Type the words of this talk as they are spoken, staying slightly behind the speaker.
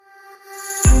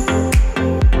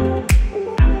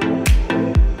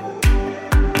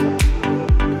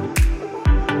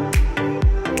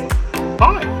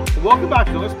Welcome back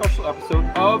to another special episode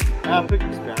of Epic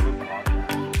Experiment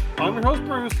Podcast. I'm your host,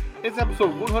 Bruce. It's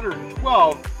episode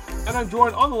 112, and I'm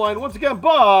joined on the line once again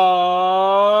by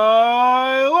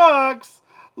Lux.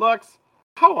 Lux,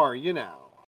 how are you now?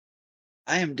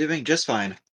 I am doing just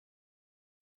fine.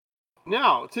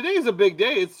 Now, today's a big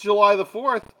day. It's July the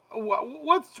 4th.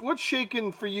 What's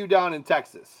shaking for you down in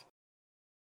Texas?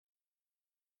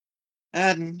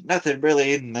 And nothing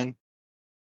really.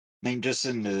 Just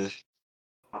in the.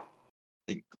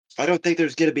 I don't think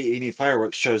there's going to be any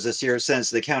fireworks shows this year since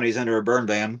the county's under a burn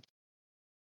ban.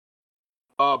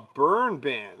 A burn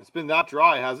ban. It's been that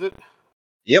dry, has it?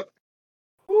 Yep.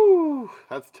 Woo,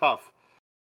 that's tough.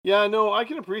 Yeah, no, I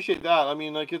can appreciate that. I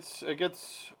mean, like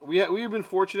we've been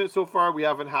fortunate so far. We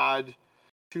haven't had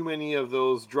too many of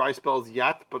those dry spells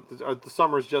yet, but the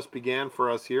summer's just began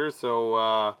for us here.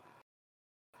 So,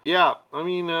 yeah, I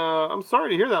mean, I'm sorry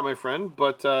to hear that, my friend,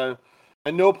 but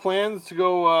and no plans to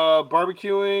go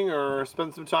barbecuing or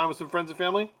spend some time with some friends and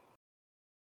family?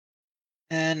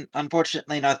 And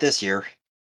unfortunately, not this year.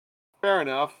 Fair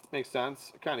enough. Makes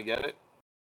sense. I kind of get it.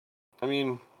 I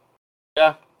mean,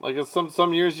 yeah, like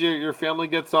some years your family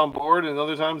gets on board and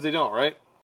other times they don't, right?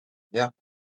 Yeah.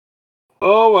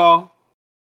 Oh well.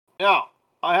 Now,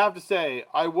 I have to say,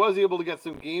 I was able to get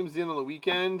some games in on the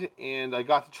weekend, and I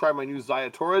got to try my new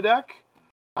Zayatora deck.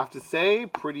 I have to say,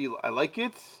 I like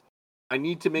it. I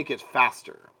need to make it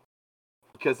faster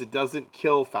because it doesn't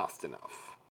kill fast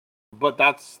enough. But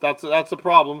that's a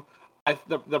problem.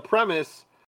 The premise,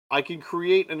 I can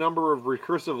create a number of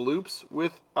recursive loops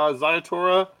with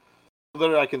Zayatora so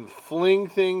that I can fling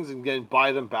things and then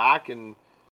buy them back, and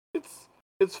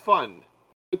it's fun,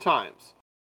 good times.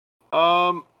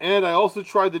 And I also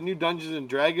tried the new Dungeons and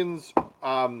Dragons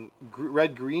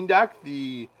red green deck,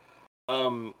 the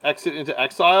Exit into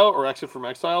Exile or Exit from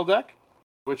Exile deck,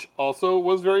 which also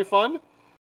was very fun.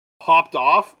 Popped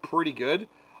off pretty good.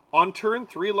 On turn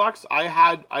 3, Lux, I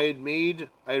had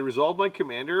resolved my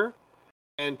commander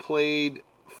and played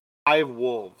 5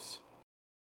 wolves.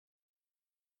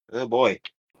 Oh boy.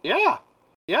 Yeah,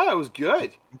 it was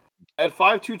good. I had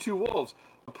 5/2/2 wolves.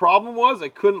 The problem was I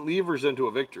couldn't levers into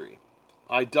a victory.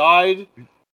 I died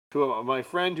to my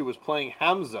friend who was playing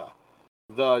Hamza,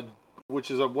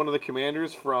 which is one of the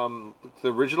commanders from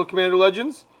the original Commander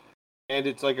Legends, and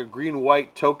it's like a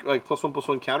green-white token, like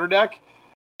 +1/+1 counter deck.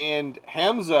 And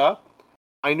Hamza,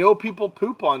 I know people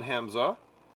poop on Hamza.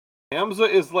 Hamza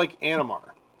is like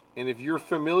Animar, and if you're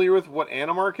familiar with what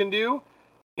Animar can do,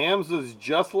 Hamza's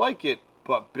just like it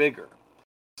but bigger.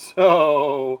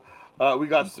 So we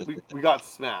got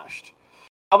smashed.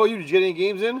 How about you? Did you get any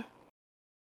games in?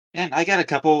 And I got a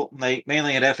couple,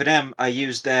 mainly at F&M. I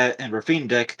used that and Rafine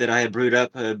deck that I had brewed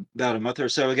up about a month or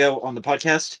so ago on the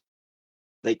podcast.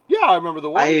 Yeah, I remember the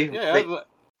one.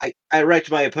 I wrecked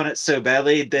my opponents so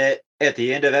badly that at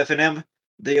the end of F&M,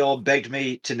 they all begged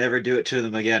me to never do it to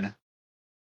them again.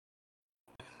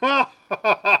 You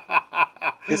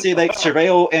see,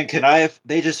 Surveil and Connive,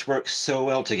 they just work so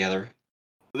well together.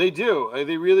 They do.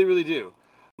 They really, really do.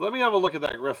 Let me have a look at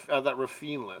that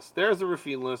Rafine list. There's the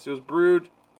Rafine list. It was brewed.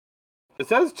 It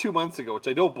says 2 months ago, which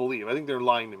I don't believe. I think they're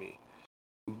lying to me.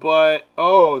 But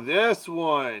this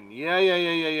one,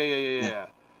 yeah.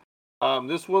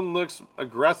 This one looks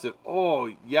aggressive. Oh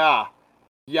yeah.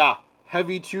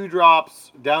 Heavy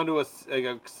 2-drops down to a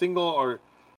single or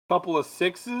couple of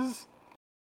 6s.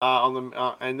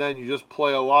 And then you just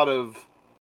play a lot of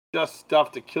just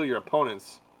stuff to kill your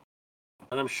opponents.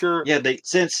 And I'm sure. Yeah,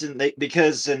 because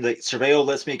the Surveil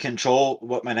lets me control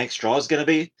what my next draw is going to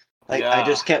be. I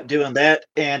just kept doing that,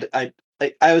 and I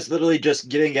was literally just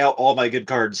getting out all my good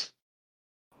cards.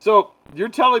 So you're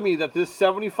telling me that this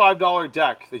 $75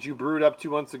 deck that you brewed up 2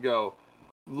 months ago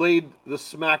laid the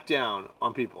smackdown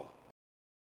on people?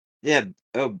 Yeah.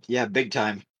 Oh, yeah, big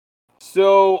time.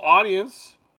 So,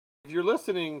 audience, if you're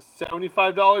listening,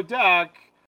 $75 deck,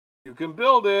 you can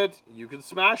build it. You can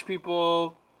smash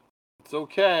people. It's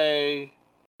okay.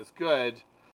 It's good.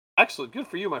 Excellent. Good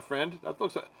for you, my friend.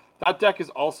 That deck is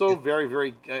also very,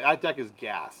 very. That deck is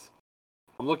gas.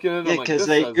 I'm looking at it. Yeah, because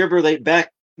remember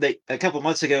a couple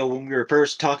months ago when we were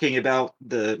first talking about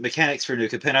the mechanics for New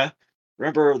Capenna.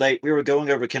 Remember, we were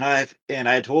going over Connive, and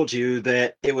I told you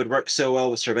that it would work so well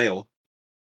with Surveil,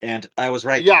 and I was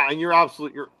right. Yeah, and you're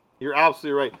absolutely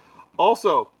right.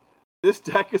 Also, this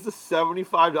deck is a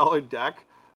 $75 deck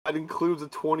that includes a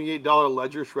 $28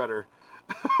 Ledger Shredder.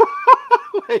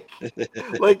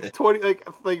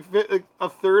 A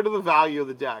third of the value of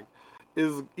the deck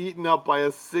is eaten up by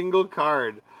a single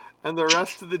card, and the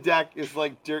rest of the deck is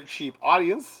like dirt cheap.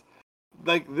 Audience,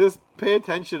 pay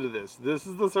attention to this. This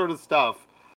is the sort of stuff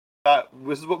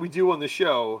this is what we do on the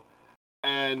show.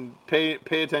 And pay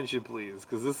attention, please,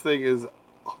 because this thing is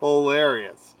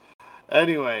hilarious.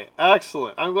 Anyway,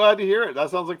 excellent. I'm glad to hear it.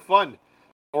 That sounds like fun.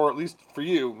 Or at least for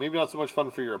you. Maybe not so much fun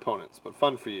for your opponents, but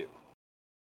fun for you.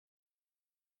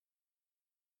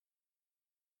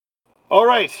 All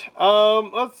right.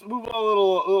 Let's move on a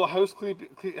little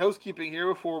housekeeping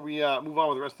here before we move on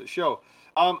with the rest of the show.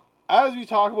 As we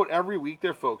talk about every week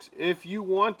there, folks, if you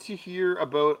want to hear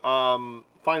about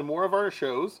find more of our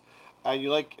shows, and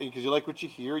because you like what you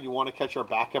hear, you want to catch our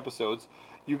back episodes,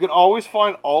 you can always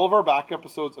find all of our back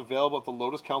episodes available at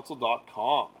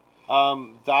thelotuscouncil.com.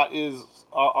 That is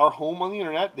our home on the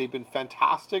internet. They've been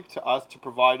fantastic to us to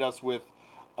provide us with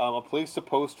a place to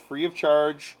post free of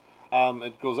charge.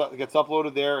 It gets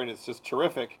uploaded there, and it's just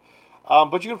terrific.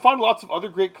 But you can find lots of other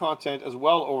great content as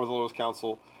well over the Lotus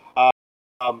Council.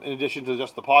 In addition to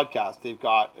just the podcast, they've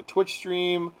got a Twitch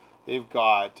stream, they've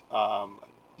got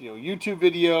YouTube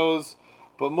videos,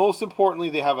 but most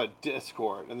importantly, they have a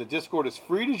Discord, and the Discord is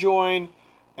free to join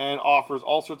and offers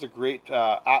all sorts of great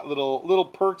little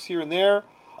perks here and there.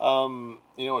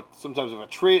 Sometimes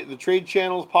if the trade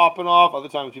channel's popping off, other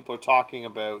times people are talking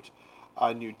about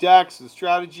new decks and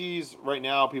strategies. Right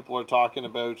now, people are talking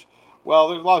about, there's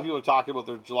a lot of people talking about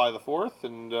their July the 4th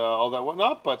and all that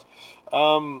whatnot, but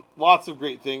lots of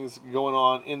great things going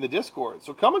on in the Discord.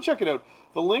 So come and check it out.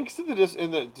 The links to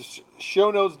in the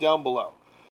show notes down below.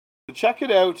 So check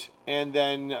it out, and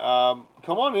then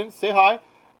come on in, say hi.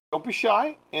 Don't be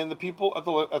shy, and the people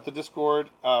at the Discord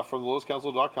from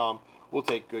thelotuscouncil.com will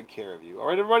take good care of you. All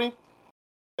right, everybody?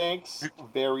 Thanks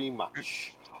very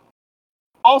much.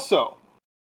 Also,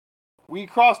 we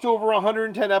crossed over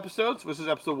 110 episodes. This is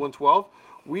episode 112.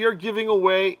 We are giving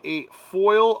away a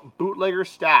foil bootlegger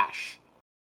stash.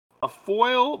 A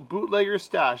foil bootlegger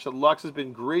stash that Lux has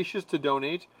been gracious to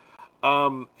donate.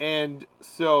 And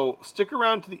so stick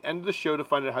around to the end of the show to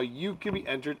find out how you can be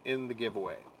entered in the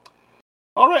giveaway.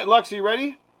 All right, Lux, are you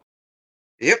ready?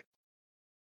 Yep.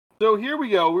 So here we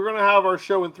go. We're going to have our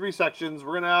show in 3 sections.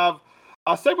 We're going to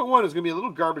have segment 1 is going to be a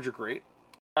little garbage or great.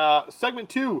 Segment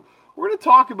 2, we're going to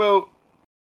talk about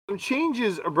some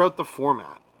changes about the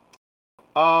format.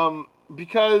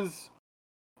 Because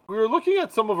we were looking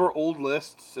at some of our old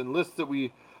lists and lists that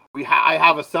I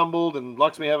have assembled, and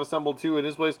Lux may have assembled too in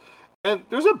his place. And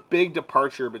there's a big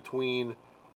departure between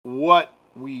what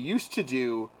we used to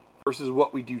do versus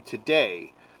what we do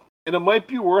today. And it might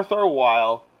be worth our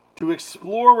while to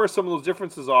explore where some of those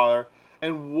differences are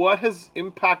and what has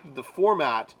impacted the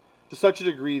format to such a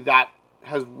degree that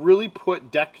has really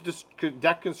put deck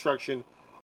construction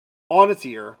on its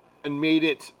ear and made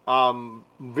it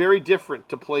very different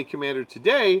to play Commander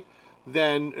today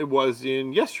than it was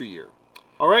in yesteryear.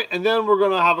 All right, and then we're going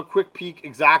to have a quick peek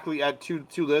exactly at two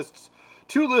lists.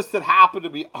 2 lists that happen to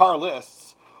be our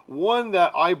lists. One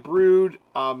that I brewed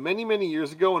many, many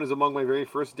years ago and is among my very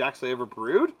first decks I ever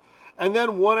brewed. And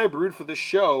then one I brewed for this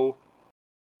show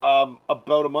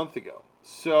about a month ago.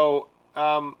 So,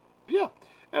 yeah.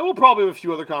 And we'll probably have a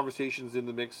few other conversations in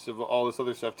the mix of all this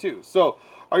other stuff too. So,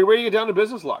 are you ready to get down to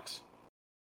business, Lux?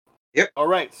 Yep. All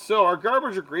right, so our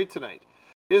garbage are great tonight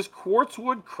is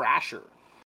Quartzwood Crasher.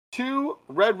 2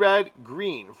 red,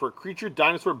 green for a creature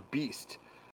dinosaur beast.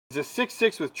 It's a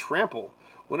 6/6 with trample.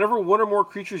 Whenever one or more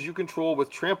creatures you control with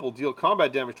trample deal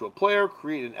combat damage to a player,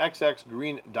 create an XX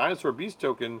green dinosaur beast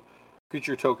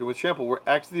creature token with trample, where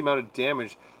X is the amount of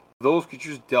damage those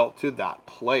creatures dealt to that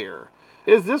player.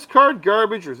 Is this card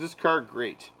garbage or is this card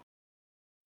great?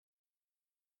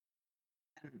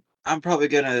 I'm probably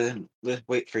gonna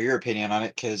wait for your opinion on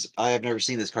it because I have never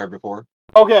seen this card before.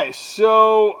 Okay,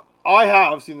 so I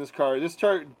have seen this card. This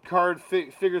card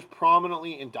figures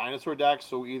prominently in dinosaur decks,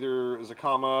 so either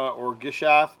Zakama or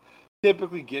Gishath.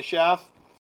 Typically Gishath.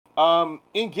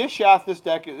 In Gishath,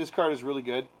 this card is really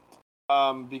good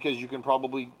because you can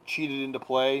probably cheat it into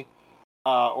play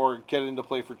or get it into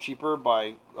play for cheaper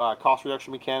by cost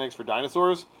reduction mechanics for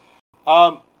dinosaurs.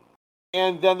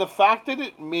 And then the fact that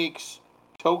it makes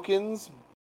tokens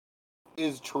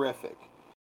is terrific.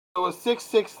 So a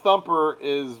 6/6 thumper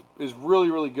is really,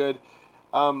 really good.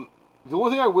 The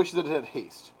only thing I wish is that it had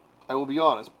haste. I will be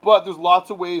honest. But there's lots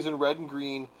of ways in red and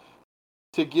green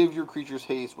to give your creatures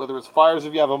haste, whether it's Fires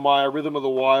if you have a Maya, Rhythm of the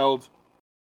Wild,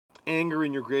 Anger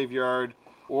in your graveyard,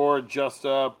 or just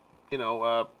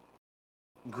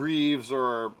Greaves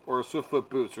or Swiftfoot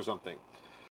Boots or something.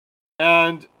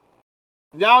 And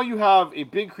now you have a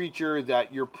big creature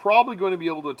that you're probably going to be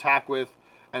able to attack with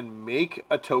and make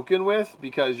a token with,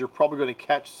 because you're probably going to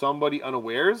catch somebody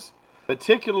unawares,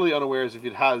 particularly unawares if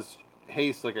it has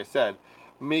haste, like I said,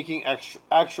 making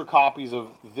extra copies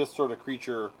of this sort of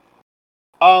creature.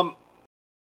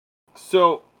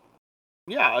 So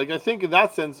Yeah, like I think in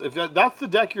that sense, if that's the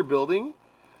deck you're building,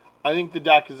 I think the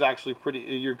deck is actually pretty.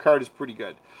 Your card is pretty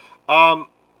good. Um,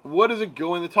 what does it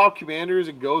go in the top commanders?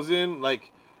 It goes in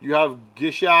like you have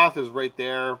Gishath is right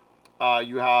there.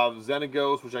 You have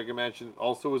Xenagos, which I can mention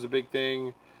also was a big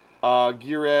thing.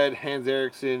 Geared, Hans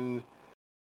Eriksson,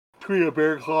 Tria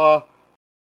Bearclaw,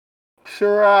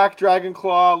 Shurak,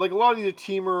 Dragonclaw, like a lot of these are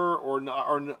Teamer or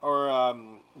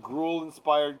Gruul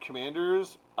inspired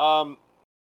commanders.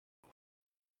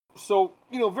 So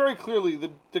very clearly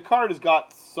the card has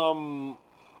got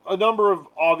a number of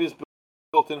obvious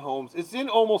built-in homes. It's in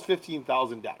almost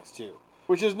 15,000 decks too,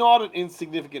 which is not an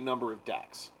insignificant number of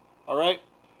decks. All right.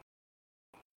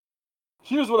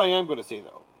 Here's what I am going to say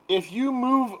though: if you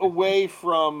move away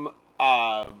from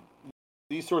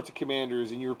these sorts of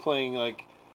commanders and you're playing like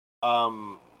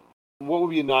what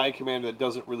would be a Naya commander that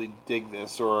doesn't really dig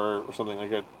this or something like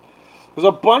that? There's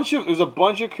a bunch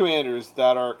of commanders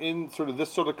that are in sort of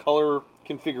this sort of color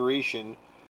configuration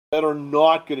that are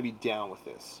not going to be down with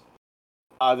this.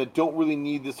 That don't really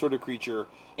need this sort of creature,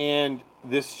 and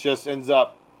this just ends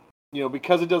up,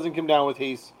 because it doesn't come down with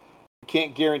haste. You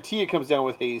can't guarantee it comes down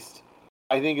with haste.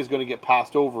 I think is going to get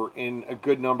passed over in a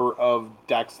good number of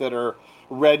decks that are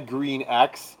red, green,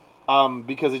 X,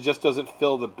 because it just doesn't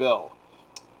fill the bill.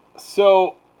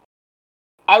 So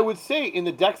I would say in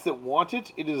the decks that want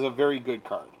it, it is a very good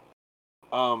card.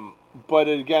 But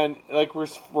again, like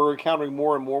we're encountering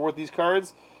more and more with these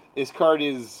cards, this card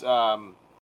is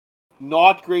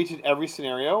not great in every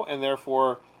scenario, and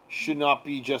therefore should not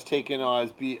be just taken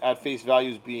as at face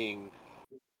value as being,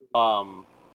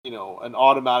 an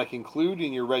automatic include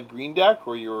in your red green deck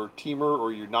or your Teamer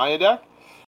or your Naya deck,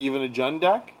 even a Jund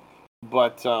deck.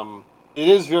 But it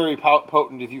is very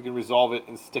potent if you can resolve it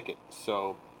and stick it.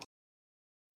 So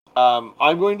I'm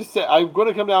going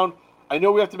to come down. I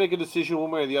know we have to make a decision one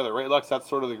way or the other, right, Lux? That's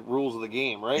sort of the rules of the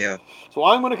game, right? Yeah. So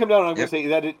I'm going to come down and I'm going Yep. to say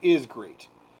that it is great.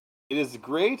 It is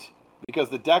great because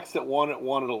the decks that want it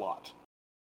a lot.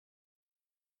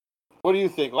 What do you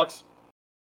think, Lux?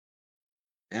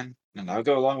 And I'll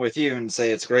go along with you and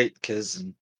say it's great because,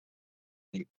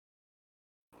 Have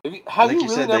like you you really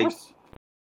said,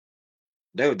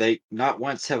 never? they not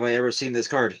once have I ever seen this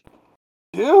card.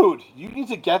 Dude, you need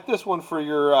to get this one for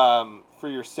your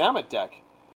Samut deck.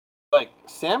 Like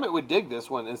Samut would dig this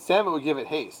one, and Samut would give it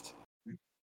haste,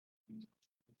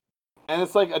 and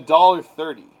it's like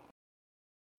 $1.30.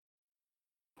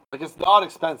 Like it's not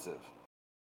expensive.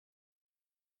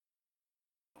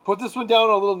 Put this one down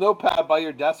on a little notepad by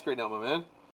your desk right now, my man.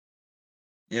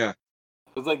 Yeah.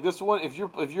 It's like this one. If you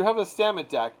have a Samut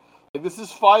deck, like this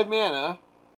is 5 mana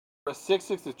for a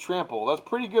 6/6 to trample. That's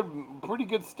pretty good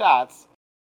stats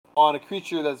on a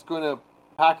creature that's going to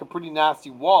pack a pretty nasty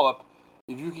wallop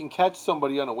if you can catch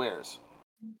somebody unawares.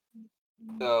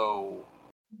 So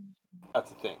that's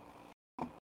the thing.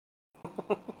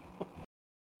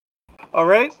 All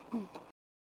right.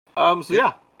 So yeah,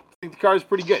 I think the card is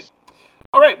pretty good.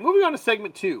 All right, moving on to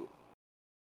segment 2.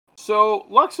 So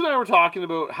Lux and I were talking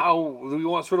about how we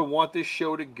want this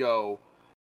show to go,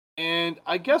 and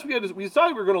I guess we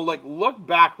decided we were going to look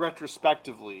back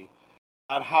retrospectively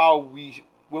at how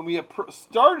when we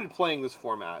started playing this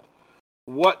format,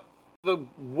 what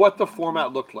the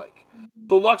format looked like.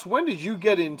 So Lux, when did you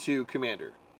get into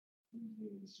Commander?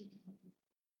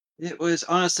 It was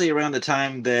honestly around the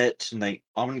time that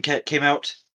Amonkhet came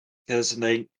out, because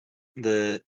the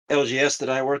LGS that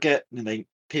I work at, and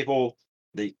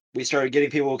we started getting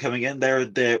people coming in there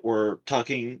that were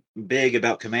talking big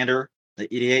about Commander, the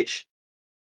EDH,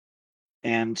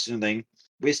 and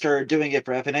we started doing it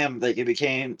for FNM. Like it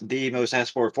became the most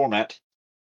asked for format,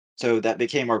 so that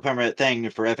became our permanent thing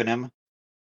for FNM.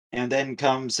 And then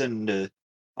comes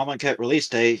Amonkhet release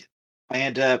day. I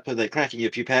end up with cracking a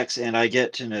few packs, and I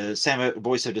get in a Samus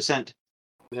Voice of Dissent,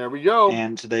 There we go.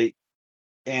 and they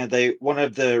one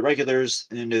of the regulars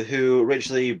who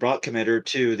originally brought Commander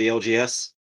to the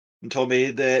LGS and told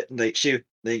me that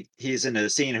he's in a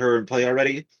seeing her and play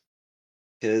already,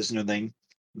 because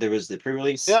there was the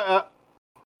pre-release, Yeah.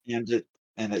 and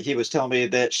that he was telling me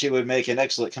that she would make an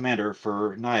excellent commander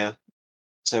for Naya.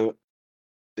 So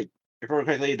if I remember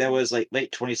correctly, that was like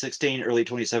late 2016, early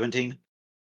 2017.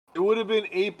 It would have been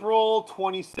April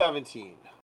 2017,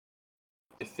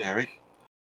 I think. All right.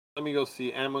 Let me go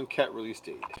see Amonkhet release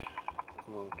date.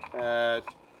 Amonkhet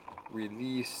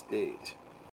release date.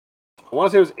 I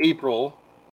want to say it was April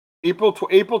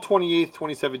 28th,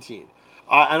 2017.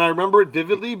 And I remember it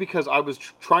vividly because I was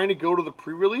trying to go to the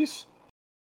pre-release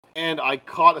and I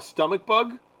caught a stomach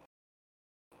bug.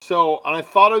 And I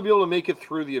thought I'd be able to make it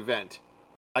through the event.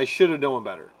 I should have known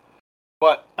better.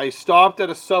 but I stopped at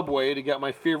a Subway to get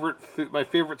my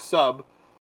favorite sub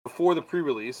before the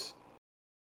pre-release.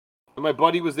 And my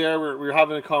buddy was there. We were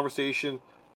having a conversation.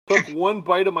 Took one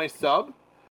bite of my sub,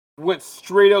 went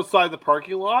straight outside the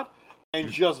parking lot, and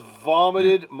just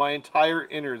vomited my entire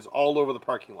innards all over the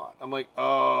parking lot. I'm like,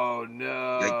 oh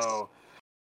no. Yikes.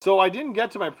 So I didn't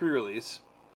get to my pre-release.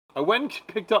 I went and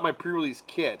picked up my pre-release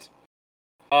kit,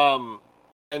 and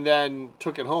then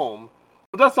took it home.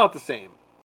 But that's not the same.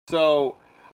 So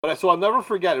I'll never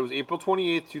forget. It was April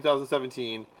 28th,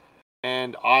 2017,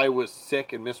 and I was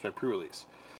sick and missed my pre-release.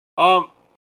 On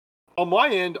my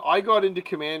end, I got into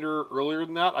Commander earlier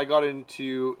than that. I got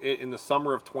into it in the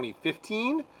summer of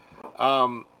 2015.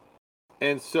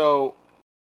 And so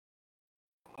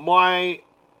my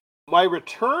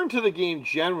return to the game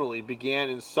generally began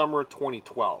in summer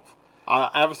 2012.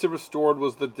 Adversary Restored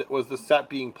was the set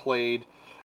being played,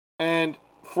 and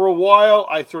for a while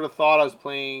I sort of thought I was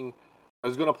going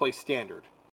to play Standard,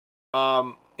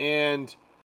 and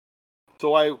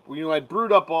so I'd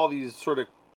brewed up all these sort of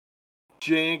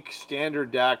jank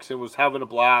Standard decks and was having a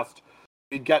blast.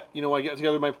 I get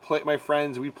together with my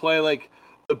friends. We play like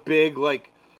the big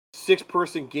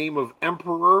 6-person game of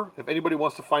Emperor. If anybody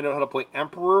wants to find out how to play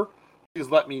Emperor, please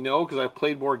let me know, because I've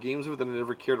played more games of it than I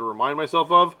ever care to remind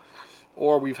myself of.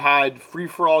 Or we've had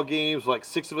free-for-all games, like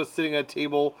 6 of us sitting at a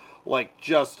table, like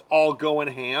just all going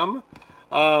ham.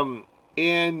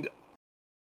 And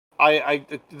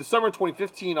the summer of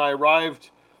 2015, I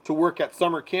arrived to work at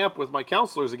summer camp with my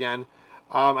counselors again,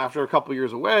 after a couple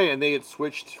years away, and they had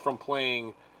switched from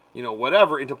playing,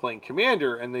 whatever, into playing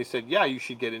Commander, and they said, yeah, you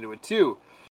should get into it too.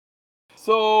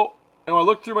 So, I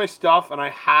looked through my stuff, and I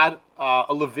had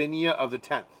a Lavinia of the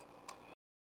 10th.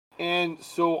 And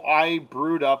so I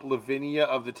brewed up Lavinia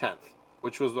of the 10th,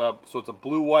 which was it's a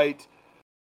blue-white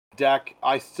deck.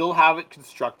 I still have it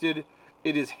constructed.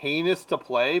 It is heinous to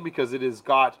play because it has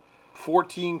got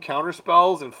 14 counter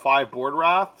spells and 5 board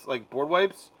wraths, like board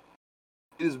wipes.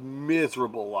 It is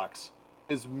miserable, Lux.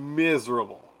 It's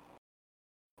miserable.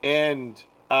 And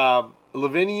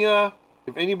Lavinia,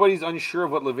 if anybody's unsure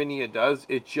of what Lavinia does,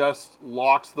 it just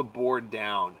locks the board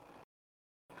down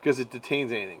because it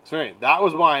detains anything. So anyway, that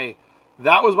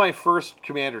was my first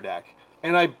Commander deck,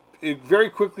 and very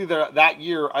quickly that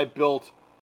year I built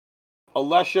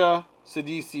Alesha,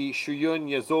 Sidisi, Shuyun,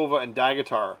 Yazova, and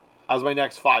Dagatar as my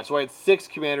next 5. So I had 6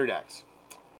 Commander decks,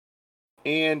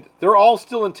 and they're all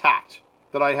still intact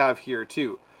that I have here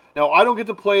too. Now I don't get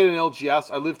to play it in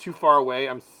LGS. I live too far away.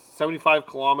 I'm 75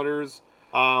 kilometers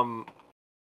from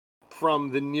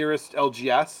the nearest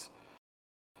LGS,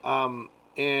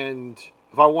 and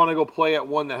if I want to go play at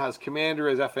one that has Commander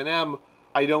as FNM,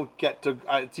 I don't get to.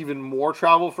 It's even more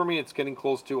travel for me. It's getting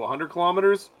close to 100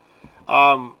 kilometers.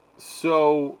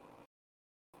 So,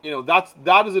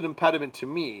 that is an impediment to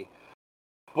me.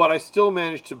 But I still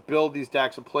managed to build these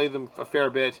decks and play them a fair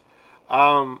bit,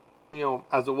 as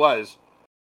it was.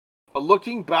 But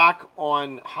looking back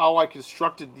on how I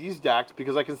constructed these decks,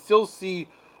 because I can still see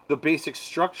the basic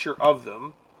structure of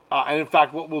them. And in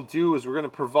fact, what we'll do is we're going to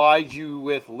provide you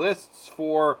with lists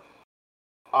for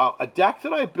a deck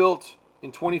that I built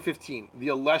in 2015, the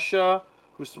Alesha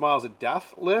Who Smiles at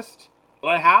Death list that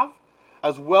I have,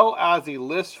 as well as a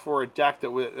list for a deck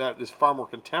that is far more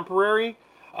contemporary,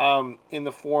 in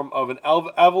the form of an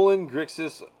Evelyn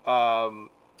Grixis,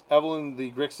 Evelyn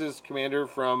the Grixis commander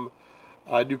from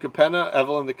New Capenna,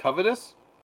 Evelyn the Covetous,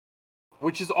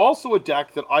 which is also a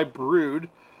deck that I brewed,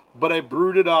 but I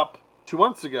brewed it up 2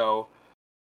 months ago,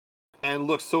 and it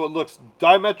looks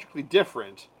diametrically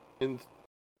different in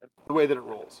the way that it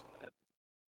rolls.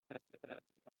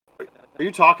 Are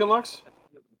you talking, Lux?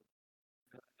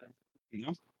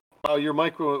 No. Oh, your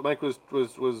mic was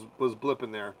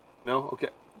blipping there. No? Okay.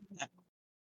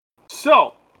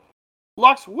 So,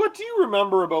 Lux, what do you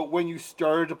remember about when you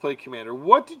started to play Commander?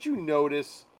 What did you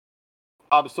notice?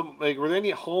 Were there any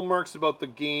hallmarks about the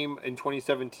game in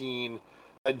 2017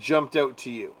 that jumped out to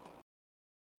you?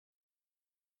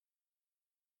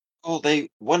 Well,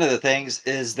 one of the things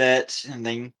is that,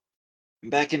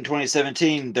 back in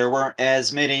 2017, there weren't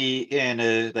as many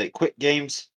quick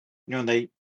games. They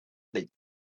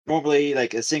normally,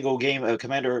 a single game of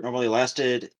Commander normally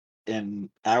lasted an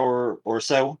hour or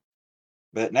so,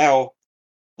 but now,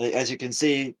 as you can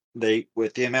see,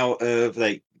 with the amount of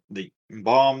the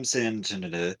bombs and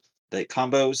the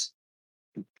combos,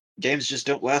 games just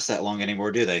don't last that long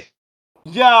anymore, do they?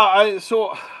 Yeah,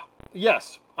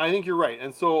 yes, I think you're right.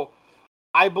 And so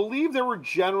I believe there were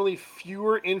generally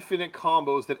fewer infinite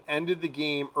combos that ended the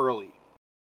game early.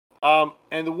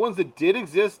 And the ones that did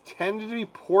exist tended to be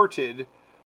ported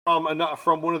from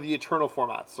one of the Eternal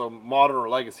formats, so Modern or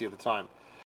Legacy at the time.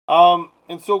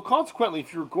 And so consequently,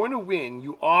 if you're going to win,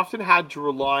 you often had to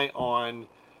rely on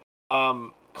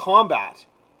combat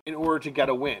in order to get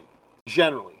a win.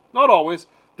 Generally, not always.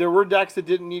 There were decks that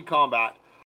didn't need combat.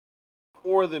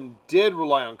 More of them did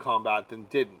rely on combat than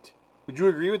didn't. Would you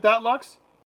agree with that, Lux?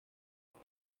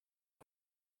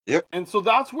 Yep. And so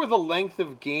that's where the length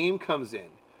of game comes in.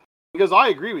 Because I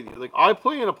agree with you. Like, I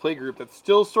play in a play group that's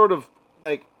still sort of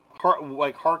like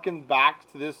harken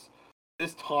back to this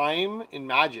time in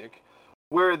Magic,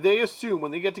 where they assume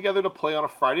when they get together to play on a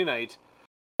Friday night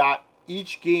that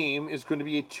each game is going to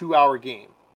be a 2-hour game.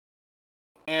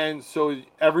 And so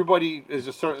everybody is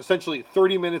just essentially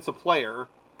 30 minutes a player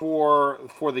for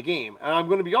the game. And I'm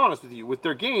going to be honest with you, with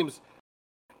their games,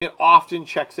 it often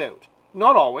checks out.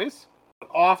 Not always, but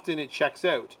often it checks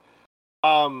out.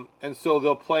 And so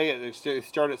they'll play it. They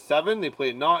start at 7. They play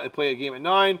a game at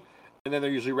 9, and then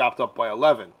they're usually wrapped up by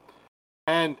 11.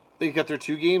 And they get their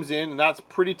 2 games in, and that's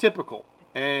pretty typical.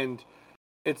 And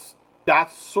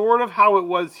that's sort of how it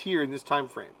was here in this time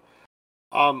frame.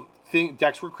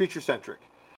 Decks were creature centric.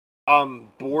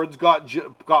 Boards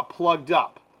got plugged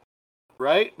up,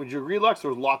 right? Would you agree, Lux?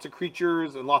 There was lots of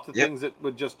creatures and lots of things that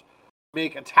would just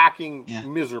make attacking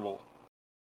miserable.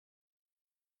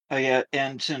 Oh yeah,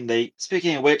 and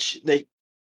speaking of which,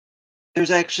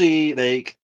 there's actually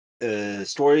like a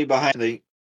story behind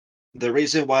the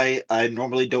reason why I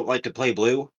normally don't like to play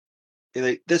blue.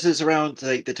 Like this is around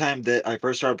like the time that I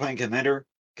first started playing Commander,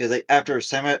 because like after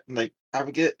Summit, like I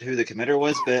forget who the Commander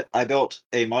was, but I built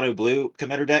a mono blue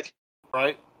Commander deck,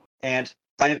 right? And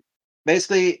I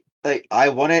basically like I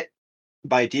won it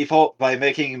by default by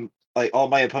making like all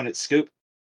my opponents scoop,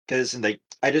 because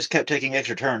I just kept taking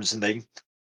extra turns, and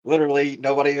literally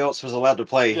nobody else was allowed to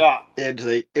play. Yeah. And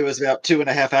it was about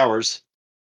 2.5 hours.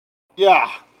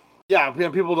 Yeah.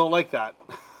 People don't like that.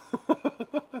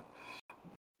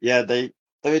 Yeah, let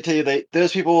me tell you,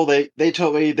 those people they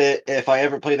told me that if I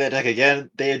ever play that deck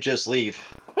again, they'd just leave.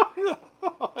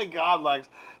 Oh my God, Lex.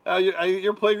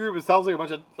 Your play group, it sounds like a bunch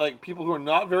of like people who are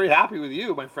not very happy with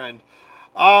you, my friend.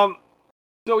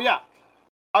 So yeah,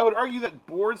 I would argue that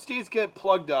board states get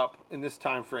plugged up in this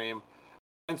time frame,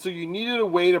 and so you needed a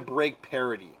way to break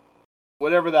parity,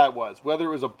 whatever that was. Whether it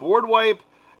was a board wipe,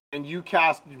 and you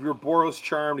cast your Boros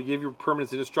Charm to give your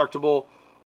permanents indestructible,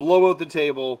 blow out the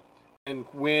table, and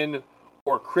win,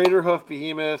 or Craterhoof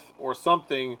Behemoth, or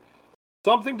something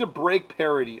to break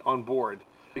parity on board,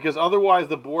 because otherwise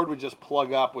the board would just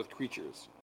plug up with creatures.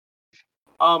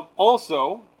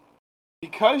 Also,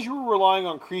 because you were relying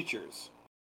on creatures,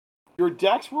 your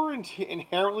decks were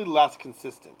inherently less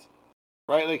consistent,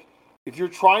 right? Like if you're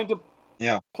trying to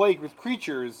play with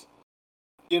creatures,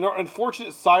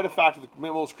 unfortunate side effect of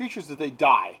most creatures is they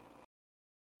die.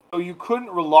 So you couldn't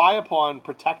rely upon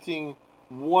protecting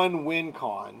one win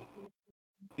con.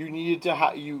 You needed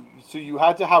to you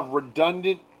had to have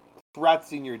redundant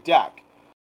threats in your deck,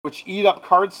 which eat up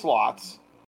card slots,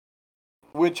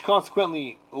 which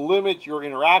consequently limit your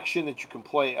interaction that you can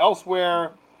play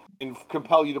elsewhere and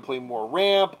compel you to play more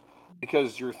ramp,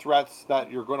 because your threats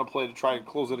that you're going to play to try and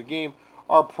close out a game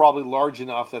are probably large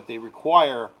enough that they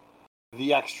require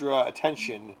the extra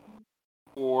attention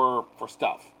for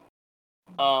stuff.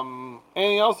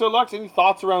 Anything else there, Lux? Any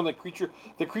thoughts around the creature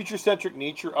centric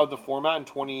nature of the format in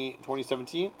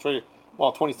 2017?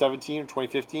 2017 or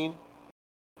 2015?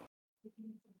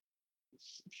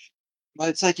 Well,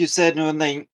 it's like you said,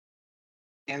 when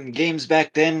in games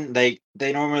back then, they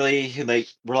normally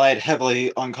relied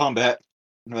heavily on combat,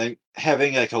 like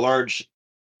having like a large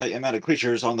amount of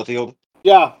creatures on the field.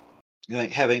 Yeah.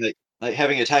 Like having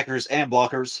attackers and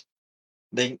blockers.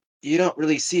 You don't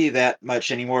really see that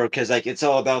much anymore, because it's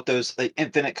all about those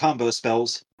infinite combo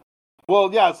spells.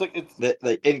 Well, yeah, it's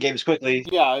that in games quickly.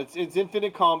 Yeah, it's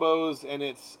infinite combos, and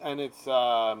it's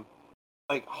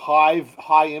like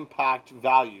high impact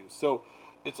value. So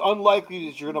it's unlikely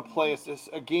that you're going to play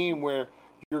a game where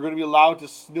you're going to be allowed to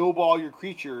snowball your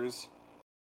creatures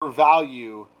for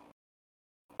value,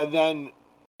 and then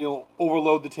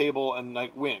overload the table and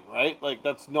win, right? Like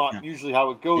that's not usually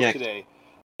how it goes today.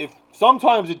 If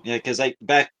sometimes it because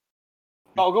back.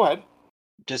 Oh, go ahead.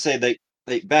 Just say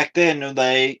back then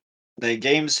they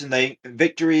games and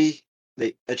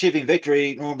achieving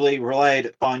victory normally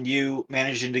relied on you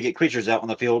managing to get creatures out on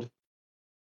the field.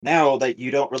 Now that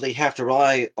you don't really have to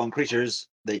rely on creatures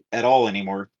at all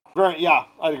anymore. Right? Yeah,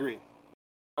 I'd agree.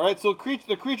 All right, so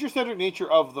the creature-centered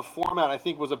nature of the format, I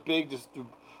think, was a big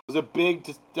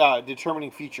determining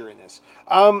feature in this.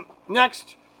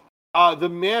 Next, the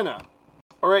mana.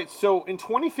 All right, so in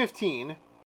 2015,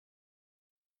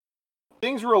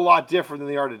 things were a lot different than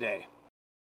they are today.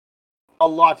 a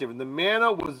lot different. The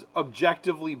mana was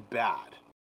objectively bad.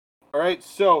 All right,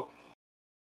 so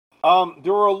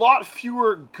there were a lot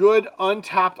fewer good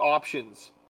untapped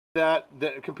options that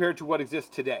compared to what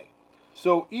exists today.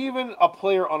 So even a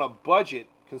player on a budget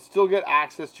can still get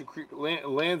access to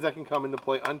lands that can come into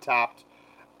play untapped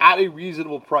at a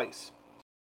reasonable price.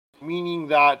 Meaning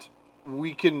that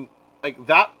we can, like,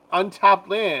 that untapped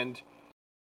land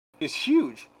is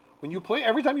huge. When you play,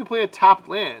 every time you play a tapped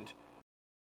land,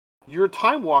 you're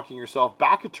time walking yourself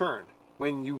back a turn.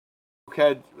 When you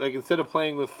had, like, instead of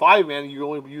playing with 5 mana, you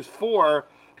only use 4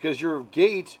 because your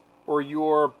gate or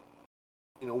your,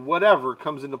 whatever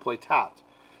comes into play tapped.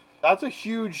 That's a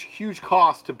huge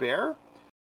cost to bear,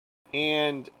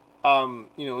 and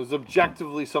is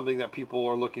objectively something that people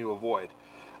are looking to avoid.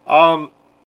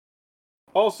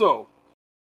 Also,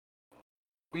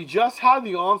 we just had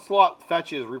the Onslaught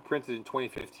fetches reprinted in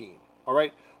 2015. All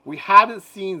right, we hadn't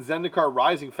seen Zendikar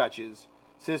Rising fetches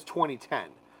since 2010.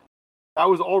 That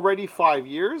was already 5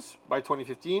 years by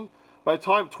 2015. By the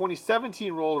time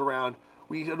 2017 rolled around,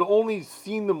 we had only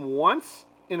seen them once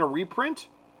in a reprint.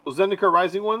 Those Zendikar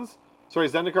Rising ones,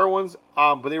 Zendikar ones,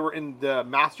 but they were in the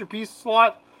Masterpiece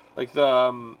slot, like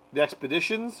the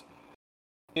expeditions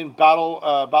in Battle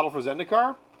for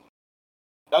Zendikar.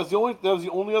 That was the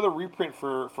only other reprint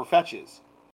for fetches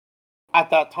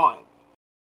at that time.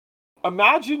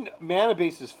 Imagine mana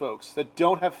bases, folks, that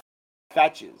don't have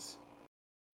fetches,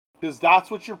 because that's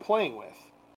what you're playing with.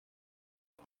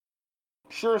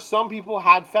 Sure, some people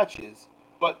had fetches,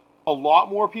 but a lot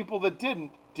more people that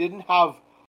didn't have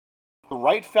the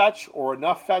right fetch or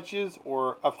enough fetches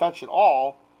or a fetch at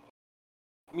all,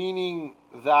 meaning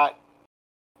that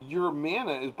your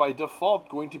mana is by default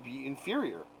going to be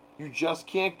inferior. You just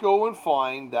can't go and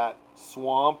find that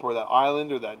swamp or that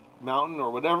island or that mountain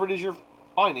or whatever it is you're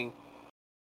finding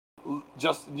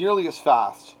just nearly as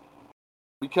fast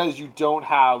because you just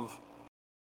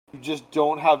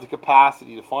don't have the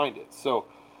capacity to find it. So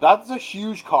that's a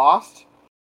huge cost.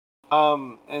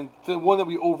 And the one that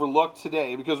we overlooked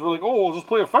today because we're like, oh, we'll just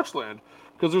play a fetch land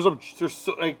because there's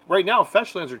like right now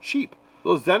fetch lands are cheap.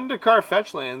 Those Zendikar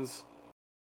fetch lands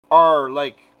are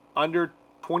like under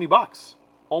 $20,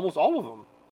 almost all of them,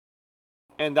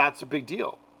 and that's a big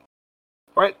deal.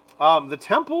 All right, the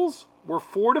temples were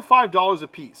 $4 to $5 a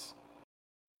piece.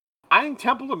 I think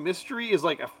Temple of Mystery is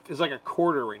like a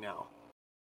quarter right now.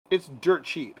 It's dirt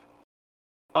cheap.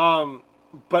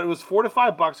 But it was $4 to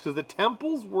 $5 because the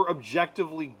temples were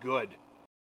objectively good.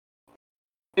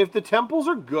 If the temples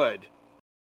are good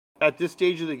at this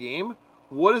stage of the game,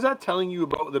 what is that telling you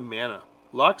about the mana?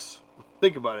 Lux,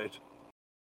 think about it.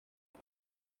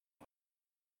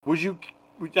 Would you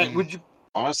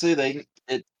honestly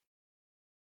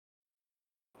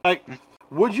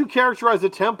would you characterize the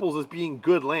temples as being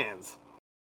good lands?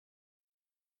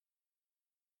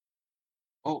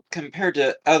 Well, compared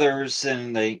to others,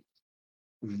 and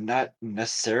not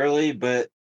necessarily, but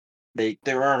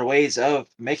there are ways of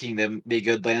making them be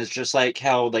good lands, just like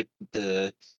how like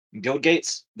the guild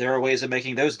gates, there are ways of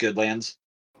making those good lands,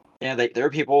 and there are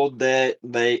people that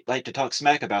they like to talk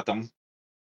smack about them.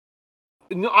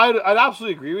 No, I'd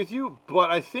absolutely agree with you,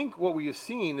 but I think what we have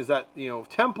seen is that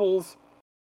temples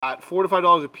at $4 to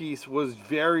 $5 a piece was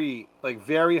very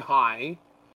high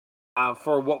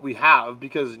for what we have,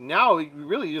 because now we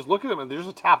really just look at them and there's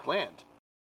a tapped land.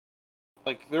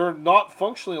 Like, they're not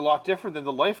functionally a lot different than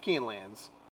the life gain lands.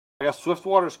 I guess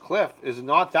Swiftwater's Cliff is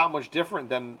not that much different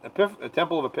than a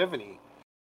Temple of Epiphany.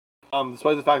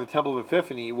 Despite the fact that Temple of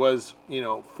Epiphany was,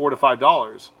 $4 to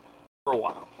 $5 for a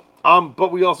while.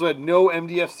 But we also had no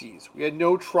MDFCs. We had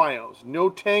no Trios,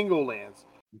 no Tango lands.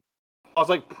 I was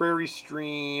like Prairie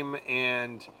Stream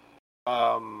and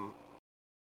I'm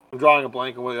drawing a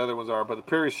blank on what the other ones are, but the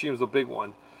Prairie Stream is the big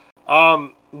one.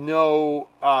 No,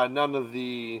 none of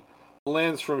the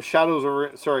lands from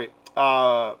Crimson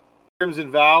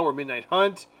Vow or Midnight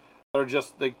Hunt that are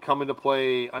just, they come into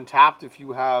play untapped if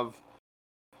you have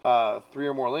 3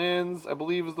 or more lands, I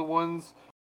believe is the ones.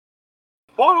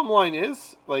 Bottom line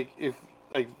is, if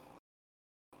the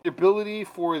ability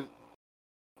for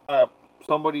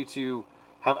somebody to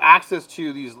have access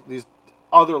to these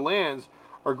other lands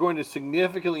are going to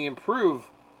significantly improve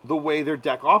the way their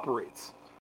deck operates.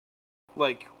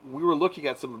 Like, we were looking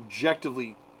at some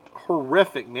objectively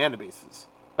horrific mana bases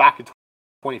back in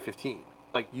 2015.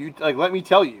 Let me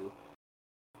tell you,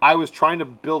 I was trying to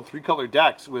build 3-color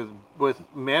decks with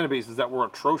mana bases that were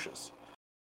atrocious.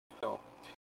 So,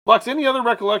 Lux, any other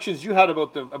recollections you had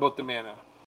about the mana?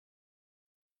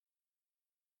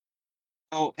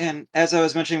 Oh, and as I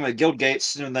was mentioning with guild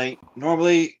gates, for the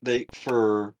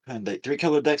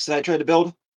 3-color decks that I tried to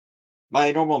build,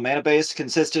 my normal mana base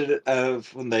consisted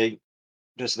of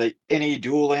any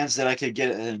dual lands that I could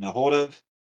get in a hold of,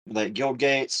 like Guild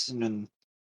Gates and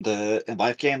then and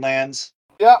life gain lands.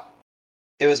 Yeah,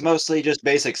 It was mostly just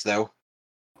basics though.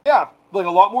 yeah, like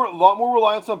a lot more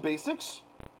reliance on basics.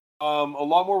 A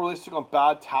lot more realistic on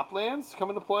bad tap lands come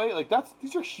into play. Like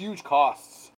these are huge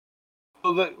costs.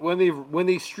 So that when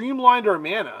they streamlined our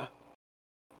mana,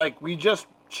 like we just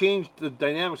changed the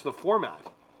dynamics of the format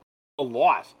a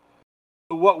lot.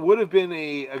 What would have been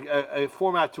a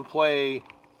format to play,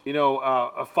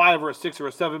 a 5 or a 6 or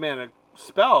a 7 mana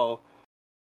spell,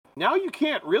 now you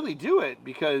can't really do it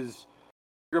because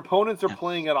your opponents are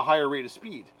playing at a higher rate of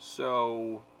speed.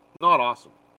 So not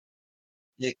awesome.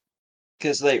 Yeah,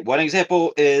 because one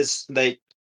example is the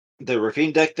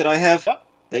Rafine deck that I have. Yep.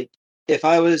 If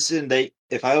I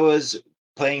was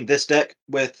playing this deck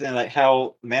with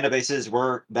how mana bases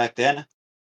were back then,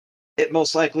 it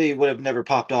most likely would have never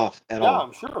popped off at all. Yeah,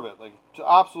 I'm sure of it. Like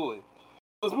absolutely.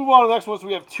 Let's move on to the next one. So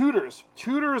we have tutors.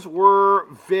 Tutors were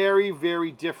very,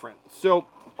 very different. So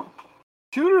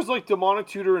tutors like Demonic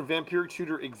Tutor and Vampiric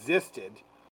Tutor existed,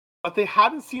 but they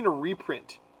hadn't seen a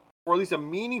reprint, or at least a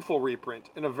meaningful reprint,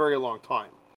 in a very long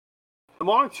time.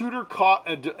 Demonic Tutor caught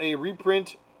a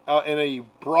reprint in a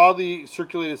broadly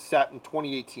circulated set in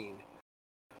 2018.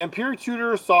 Vampiric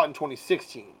Tutor saw it in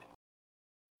 2016.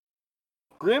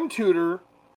 Grim Tutor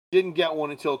didn't get one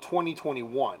until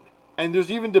 2021. And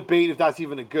there's even debate if that's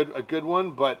even a good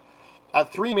one, but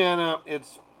at 3 mana,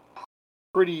 it's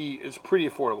pretty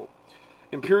affordable.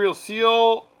 Imperial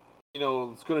Seal,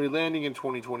 it's going to be landing in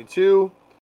 2022.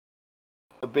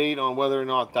 Debate on whether or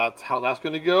not that's how that's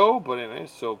going to go, but anyway,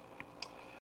 so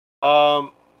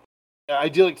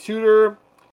Idyllic Tutor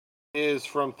is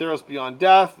from Theros Beyond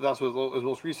Death. That's his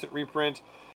most recent reprint.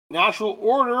 Natural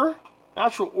Order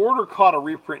caught a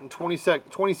reprint in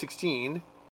 2016.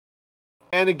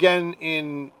 And again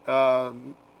in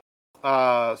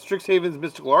Strixhaven's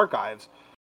Mystical Archives.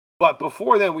 But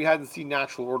before then, we hadn't seen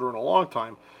Natural Order in a long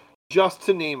time, just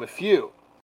to name a few.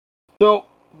 So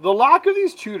the lack of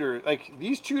these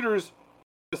tutors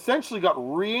essentially got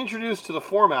reintroduced to the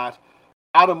format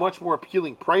at a much more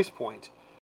appealing price point.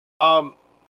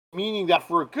 Meaning that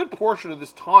for a good portion of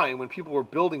this time, when people were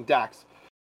building decks,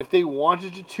 if they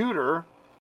wanted to tutor,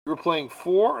 you were playing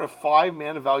 4 or 5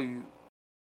 mana value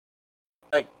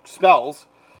spells,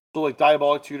 so like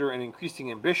Diabolic Tutor and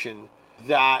Increasing Ambition,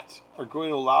 that are going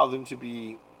to allow them to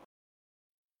be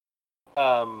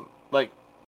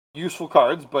useful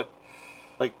cards, but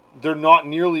they're not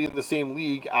nearly in the same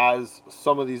league as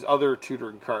some of these other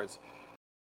tutoring cards.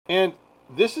 And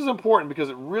this is important because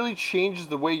it really changes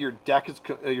the way your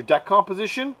deck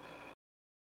composition.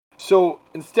 So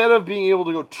instead of being able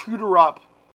to go tutor up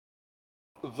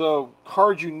the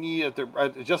cards you need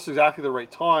at just exactly the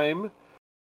right time,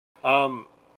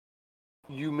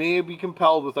 you may be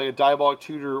compelled with a Diabolic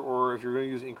Tutor, or if you're going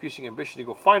to use Increasing Ambition to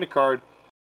go find a card,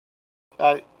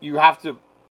 you have to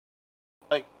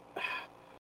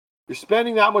you're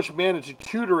spending that much mana to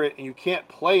tutor it, and you can't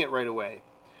play it right away.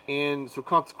 And so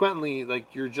consequently,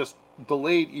 you're just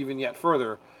delayed even yet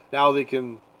further. Now they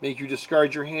can make you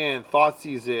discard your hand,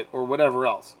 Thoughtseize it, or whatever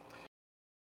else.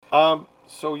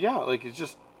 So yeah, it's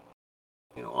just,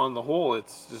 on the whole,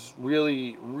 it's just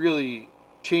really, really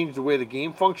changed the way the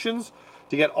game functions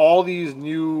to get all these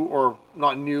new, or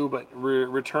not new, but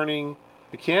returning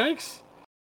mechanics.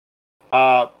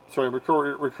 Recurring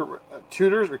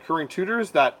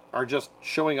tutors that are just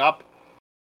showing up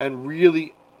and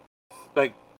really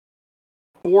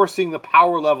forcing the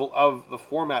power level of the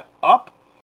format up.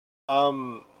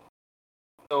 So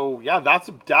yeah, that's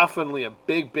definitely a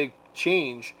big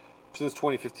change since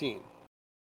 2015.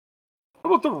 What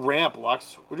about the ramp,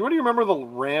 Lux? What do you remember the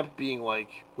ramp being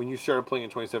like when you started playing in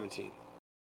 2017?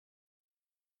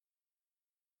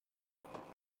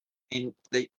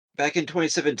 Back in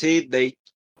 2017,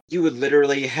 you would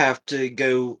literally have to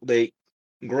go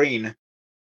green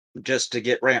just to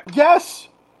get ramp. Yes.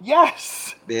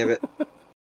 Damn it.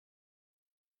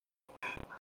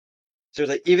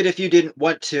 So even if you didn't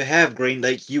want to have green,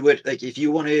 you would if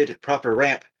you wanted proper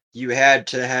ramp, you had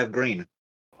to have green.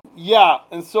 Yeah,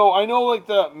 and so I know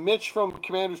the Mitch from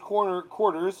Commander's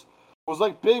Quarters was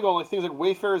big on things like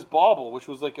Wayfarer's Bauble, which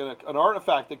was an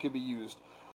artifact that could be used.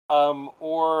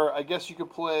 Or I guess you could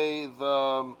play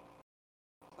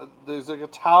there's a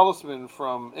talisman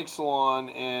from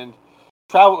Ixalan and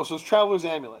so it's Traveler's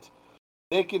Amulet.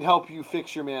 They can help you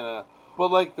fix your mana,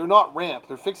 but they're not ramp;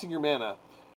 they're fixing your mana.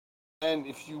 And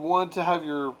if you want to have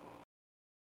your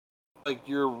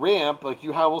ramp,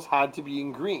 you almost had to be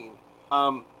in green.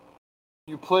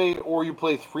 You play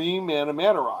 3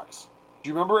 mana rocks. Do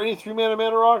you remember any 3-mana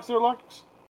mana rocks there, Lux?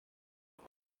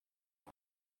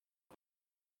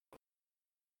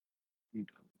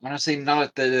 Honestly, not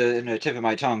at in the tip of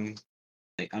my tongue.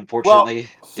 Well, Unfortunately,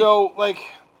 so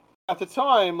at the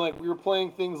time, we were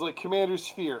playing things like Commander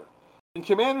Sphere. When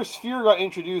Commander Sphere got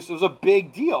introduced, it was a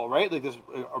big deal, right? Like this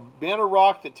a mana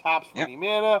rock that taps for yep. any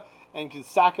mana and can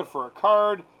sack it for a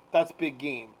card. That's big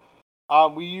game.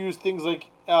 We used things like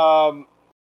Darksteel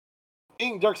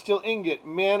Ingot,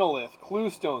 Manolith,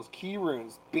 Cluestones, Key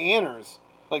Runes, Banners.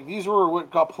 Like these were what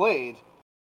got played.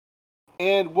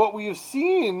 And what we have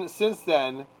seen since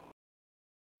then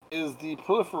is the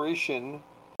proliferation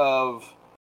of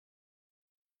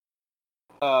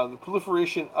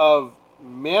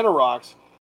mana rocks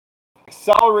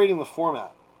accelerating the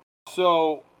format.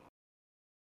 So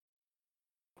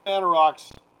mana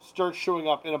rocks start showing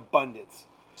up in abundance.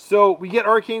 So we get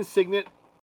Arcane Signet,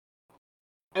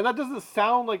 and that doesn't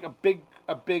sound like a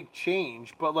big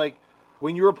change, but like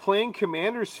when you were playing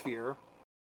Commander Sphere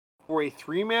for a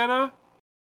 3-mana,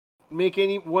 make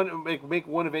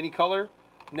one of any color.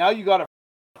 Now you got it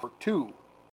for 2.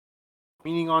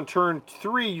 Meaning on turn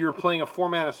 3, you're playing a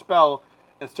 4-mana spell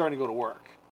and starting to go to work.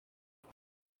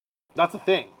 That's a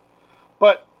thing.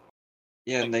 But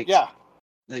yeah,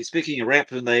 and speaking of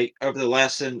ramp, and over the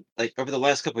last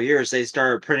couple of years, they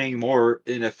started printing more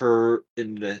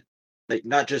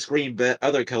not just green but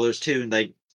other colors too.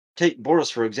 And take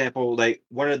Boros for example,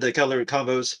 one of the color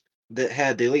combos that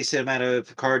had the least amount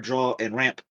of card draw and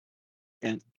ramp,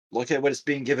 and look at what it's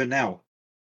being given now.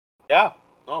 Yeah,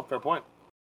 fair point.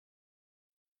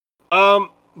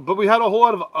 But we had a whole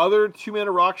lot of other 2-mana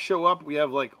rocks show up. We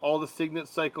have all the Signet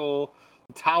Cycle,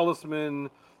 Talisman,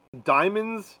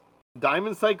 Diamonds.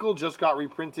 Diamond Cycle just got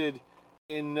reprinted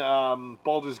in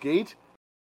Baldur's Gate.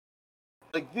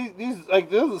 These this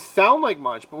doesn't sound like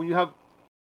much, but when you have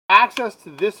access to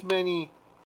this many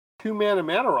 2-mana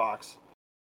mana rocks,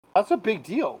 that's a big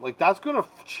deal. That's going to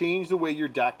change the way your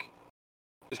deck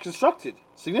is constructed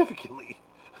significantly.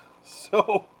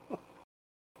 So,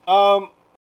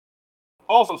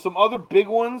 also some other big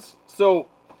ones. So,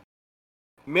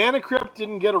 Mana Crypt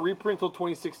didn't get a reprint until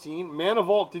 2016. Mana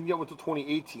Vault didn't get one until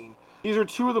 2018. These are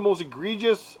two of the most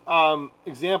egregious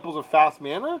examples of fast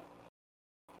mana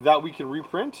that we can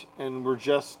reprint, and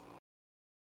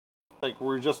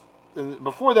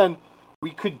before then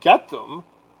we could get them,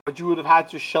 but you would have had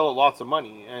to shell out lots of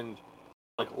money, and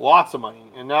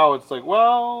now it's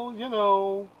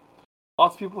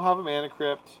lots of people have a Mana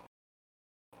Crypt,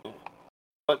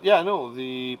 but yeah, no,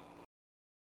 the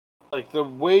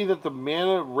way that the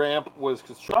mana ramp was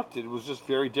constructed was just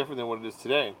very different than what it is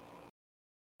today.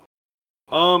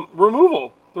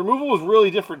 Removal. The removal was really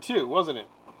different too, wasn't it?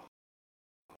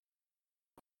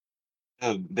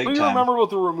 Oh, big what do you time. remember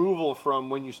about the removal from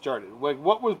when you started?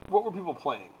 What were people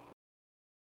playing?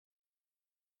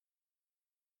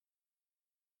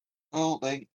 Well,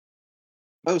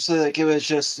 mostly it was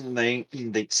just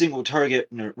the single target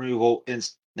removal,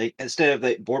 instead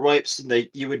of board wipes,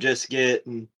 you would just get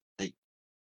I'm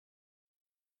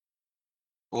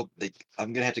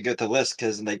gonna have to go to the list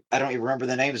because I don't even remember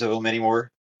the names of them anymore.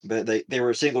 But they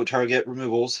were single target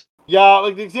removals.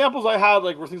 Yeah, the examples I had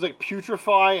were things like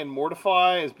Putrefy and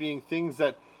Mortify as being things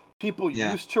that people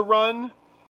used to run.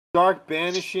 Dark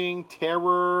Banishing,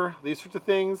 Terror, these sorts of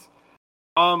things.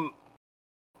 And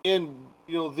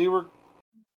they were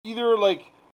either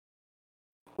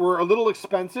were a little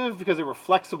expensive because they were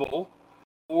flexible,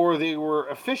 or they were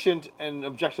efficient and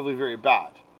objectively very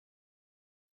bad.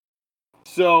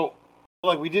 So,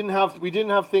 we didn't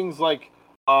have things like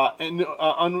Anguished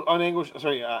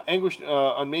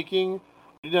Unmaking.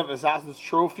 We didn't have Assassin's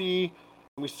Trophy.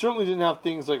 And we certainly didn't have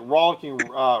things like Rollicking,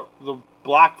 the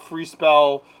black free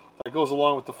spell that goes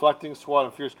along with Deflecting Swat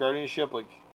and Fierce Guardianship.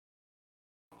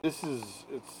 This is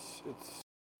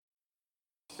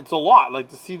it's a lot.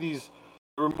 To see these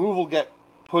removal get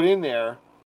put in there,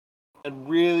 and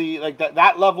really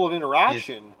that level of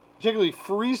interaction, particularly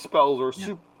free spells or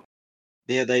super.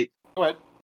 Yeah, Go ahead.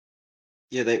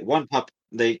 Yeah,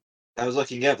 I was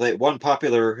looking up one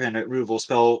popular removal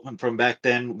spell from back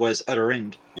then was Utter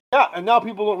End. Yeah, and now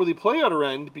people don't really play Utter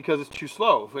End because it's too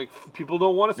slow. People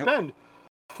don't want to spend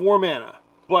 4 mana.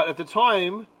 But at the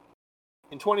time,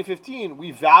 in 2015,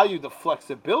 we valued the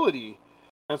flexibility,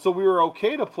 and so we were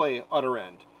okay to play Utter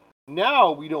End.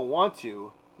 Now we don't want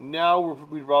to. Now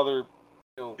we'd rather,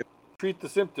 treat the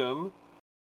symptom.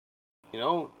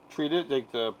 Treat it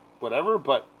the whatever.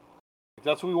 But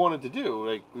that's what we wanted to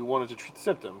do. We wanted to treat the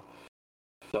symptom.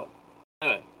 So,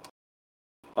 anyway.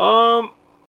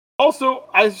 Also,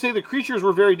 I say the creatures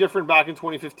were very different back in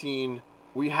 2015.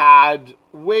 We had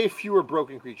way fewer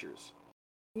broken creatures.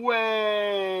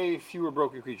 way fewer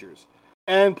broken creatures.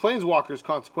 And planeswalkers,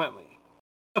 consequently.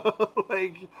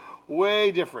 Like,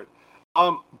 way different.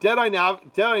 Deadeye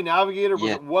Navigator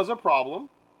Yeah, was a problem.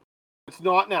 It's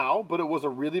not now, but it was a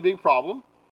really big problem.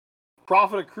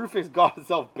 Prophet of Crufix got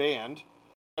itself banned.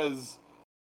 Because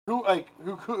who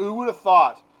would have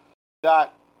thought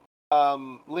that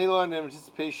Leyline of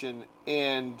Anticipation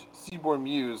and Seaborn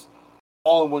Muse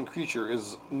all in one creature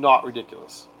is not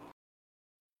ridiculous?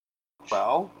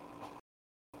 Well,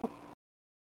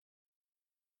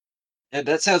 and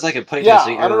that sounds like a yeah,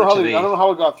 playtesting I don't error to I me. don't know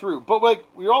how it got through, but like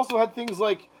we also had things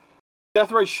like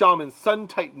Deathrite Shaman, Sun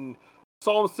Titan,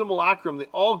 Solemn Simulacrum. They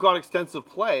all got extensive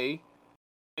play,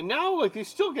 and now like they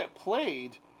still get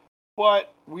played,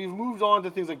 but we've moved on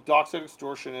to things like Dockside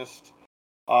Extortionist,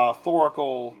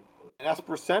 Thoracle, and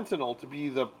Esper Sentinel to be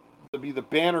the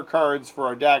banner cards for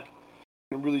our deck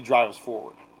and really drive us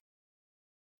forward.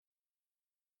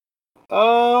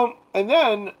 And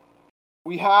then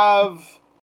we have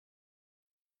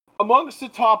amongst the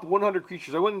top 100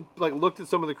 creatures. I went and like looked at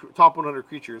some of the top 100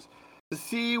 creatures to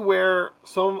see where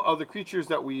some of the creatures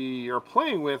that we are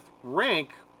playing with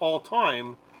rank all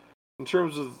time in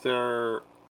terms of their,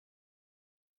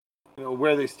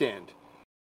 where they stand.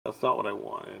 That's not what I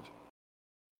wanted.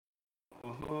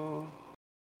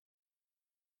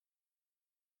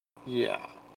 Yeah,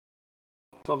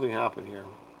 something happened here.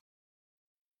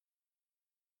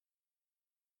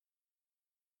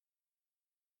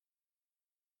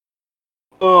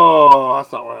 Oh,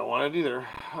 that's not what I wanted either.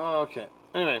 Okay.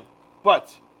 Anyway,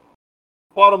 but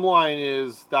bottom line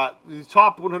is that the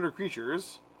top 100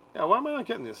 creatures. Yeah, why am I not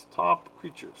getting this? Top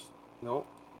creatures. No.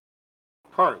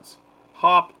 Cards.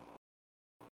 Top.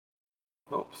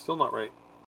 Nope, still not right.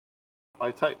 I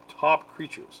type top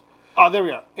creatures. There we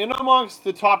are. In amongst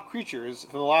the top creatures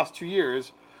from the last 2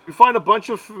 years, we find a bunch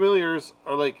of familiars,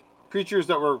 or like creatures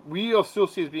that we still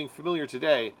see as being familiar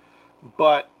today,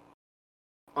 but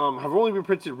have only been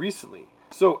printed recently.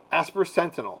 So, Esper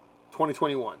Sentinel,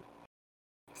 2021.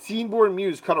 Seaborn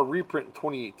Muse cut a reprint in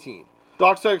 2018.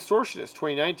 Dockside Extortionist,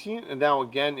 2019, and now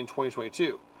again in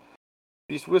 2022.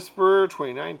 Beast Whisperer,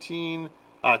 2019.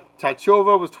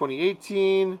 Tachova was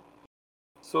 2018.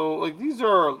 So, like, these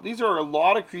are a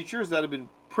lot of creatures that have been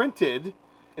printed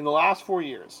in the last 4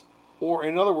 years, or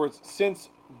in other words, since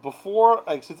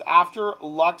after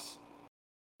Lux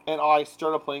and I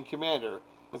started playing Commander.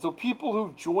 And so people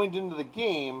who joined into the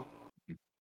game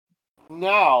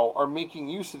now are making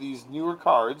use of these newer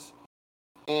cards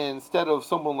instead of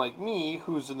someone like me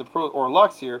who's in the pro, or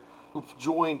Lux here, who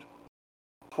joined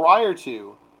prior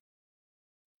to,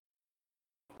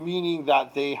 meaning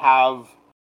that they have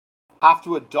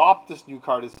to adopt this new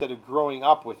card instead of growing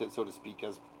up with it, so to speak,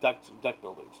 as deck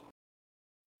builders.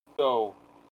 So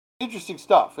interesting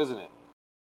stuff, isn't it?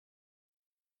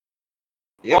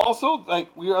 Yep. Also, like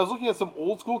I was looking at some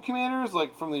old school commanders,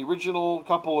 like from the original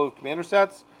couple of commander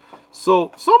sets.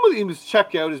 So some of these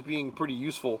check out as being pretty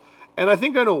useful, and I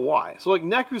think I know why. So like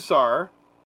Nekusar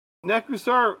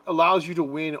allows you to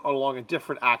win along a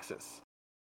different axis.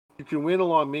 You can win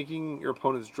along making your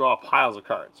opponents draw piles of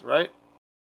cards, right?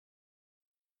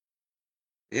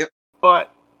 Yep.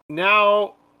 But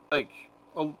now, like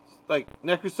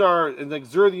Nekusar and like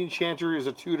Zur the Enchanter is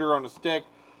a tutor on a stick.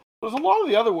 There's a lot of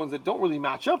the other ones that don't really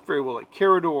match up very well, like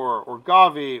Carador or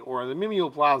Gave or the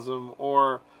Mimeoplasm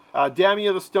or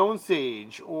Damia the Stone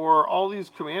Sage, or all these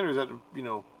commanders that have,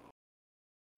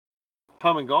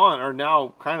 come and gone are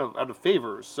now kind of out of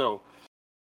favor. So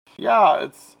yeah,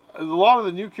 it's a lot of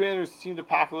the new commanders seem to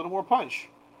pack a little more punch,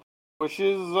 which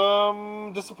is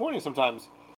disappointing sometimes.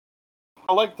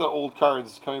 I like the old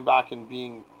cards coming back and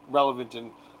being relevant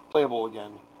and playable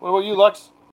again. What about you,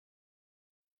 Lux?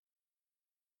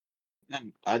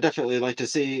 And I definitely like to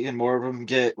see more of them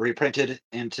get reprinted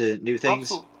into new things.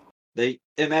 Absolutely. They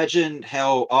imagine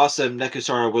how awesome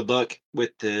Nekusara would look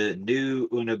with the new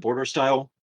Una border style,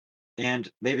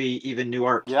 and maybe even new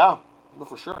art. Yeah,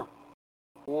 for sure.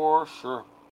 For sure.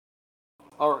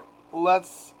 All right, let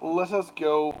us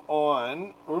go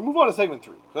on. We'll move on to segment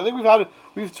 3. I think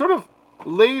we've sort of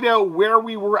laid out where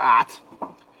we were at,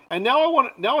 and now I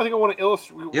think I want to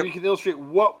illustrate. Yep. We can illustrate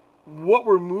what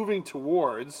we're moving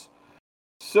towards.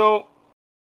 So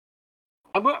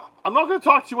I'm not going to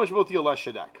talk too much about the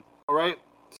Alessia deck. All right.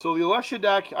 So the Alessia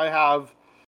deck I have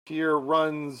here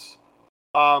runs.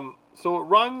 So it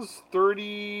runs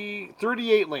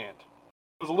 38 land.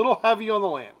 It was a little heavy on the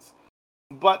lands.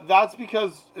 But that's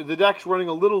because the deck's running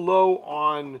a little low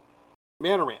on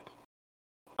mana ramp.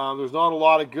 There's not a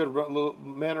lot of good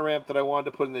mana ramp that I wanted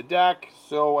to put in the deck,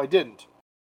 so I didn't.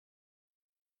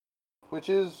 Which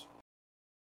is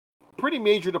pretty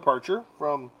major departure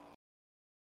from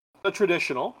the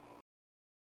traditional.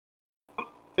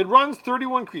 It runs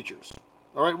 31 creatures,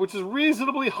 all right, which is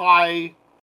reasonably high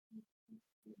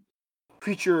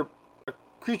creature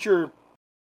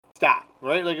stat,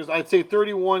 right? Like I'd say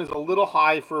 31 is a little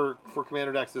high for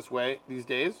commander decks these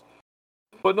days,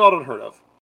 but not unheard of.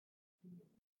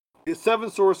 It's 7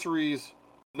 sorceries,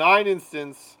 9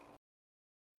 instants,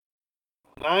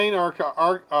 9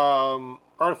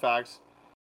 artifacts,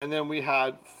 and then we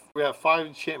have 5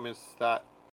 enchantments that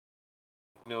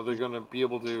they're going to be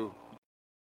able to.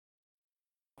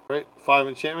 Right, 5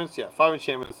 enchantments. Yeah, 5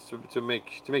 enchantments to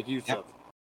make use of.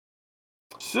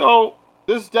 So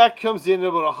this deck comes in at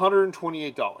about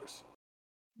 $128.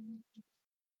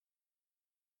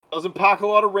 Doesn't pack a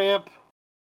lot of ramp.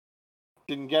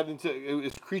 Can get into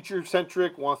it's creature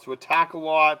centric. Wants to attack a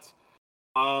lot,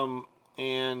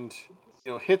 and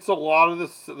hits a lot of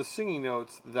the singing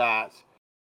notes that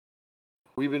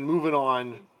we've been moving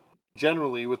on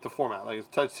generally with the format. Like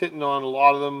it's hitting on a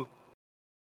lot of them.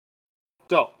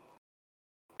 So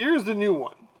here's the new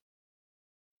one.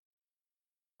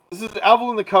 This is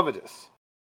Evelyn the Covetous.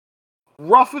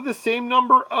 Roughly the same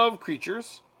number of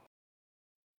creatures.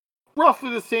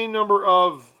 Roughly the same number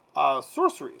of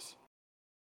sorceries.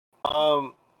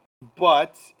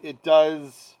 But it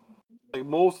does, like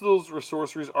most of those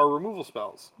sorceries are removal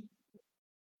spells.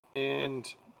 And,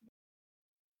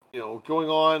 going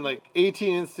on like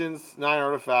 18 instants, 9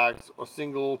 artifacts, a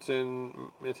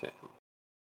singleton. What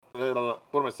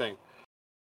am I saying?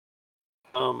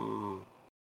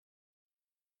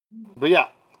 But yeah,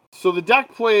 so the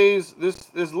deck plays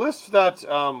this list that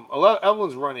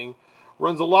Evelyn's running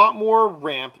runs a lot more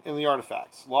ramp in the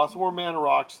artifacts, lots more mana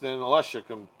rocks than Alesha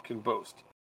can boast.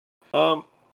 But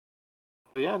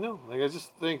yeah, no, like I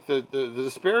just think that the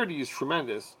disparity is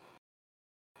tremendous,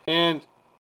 and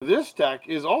this deck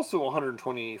is also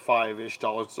 $125-ish,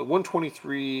 so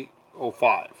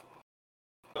 $123.05.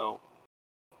 So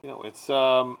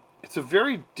it's a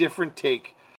very different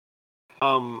take.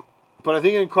 But I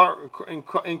think it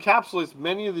encapsulates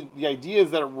many of the ideas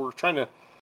that we're trying to,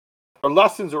 or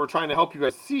lessons that we're trying to help you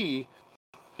guys see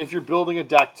if you're building a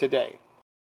deck today.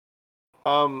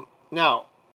 Now,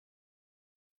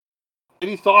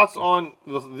 any thoughts on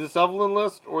this Evelyn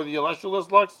list or the Alesha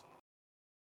list, Lux?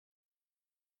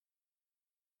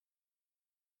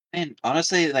 And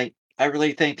honestly, like I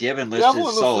really think the Evelyn list Evelyn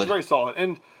is solid. Is very solid,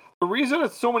 and the reason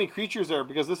it's so many creatures there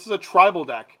because this is a tribal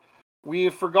deck. We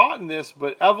have forgotten this,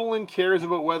 but Evelyn cares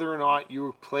about whether or not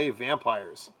you play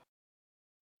vampires.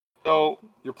 So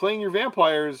you're playing your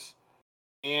vampires,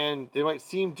 and they might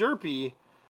seem derpy,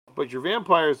 but your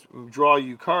vampires draw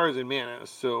you cards and mana.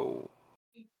 So,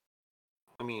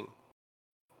 I mean,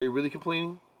 are you really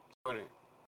complaining?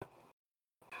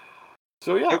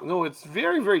 So yeah, no, it's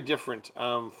very, very different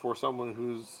for someone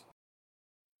who's,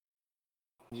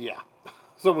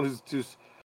 someone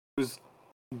who's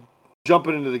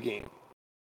jumping into the game.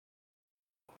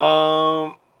 A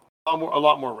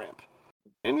lot more ramp.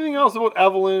 Anything else about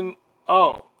Evelyn?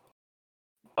 So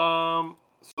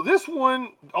this one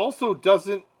also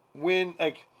doesn't win.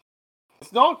 Like,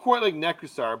 it's not quite like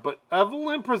Nekusar, but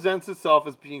Evelyn presents itself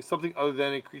as being something other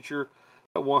than a creature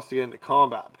that wants to get into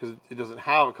combat because it doesn't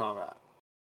have a combat.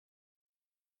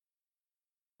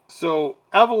 So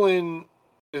Evelyn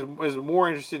is more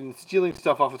interested in stealing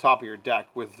stuff off the top of your deck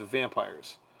with the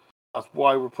vampires. That's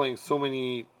why we're playing so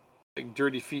many like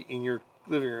dirty feet in your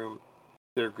living room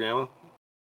there, Grandma.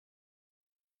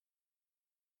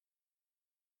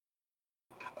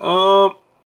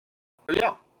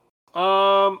 Yeah.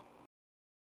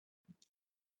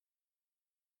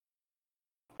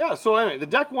 Yeah, so anyway, the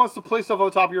deck wants to play stuff on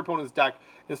the top of your opponent's deck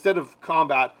instead of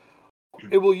combat.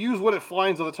 It will use what it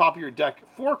finds on the top of your deck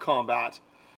for combat.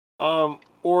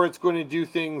 Or it's going to do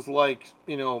things like,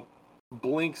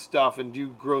 blink stuff and do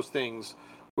gross things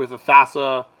with a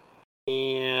Thassa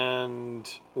and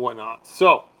whatnot.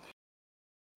 So,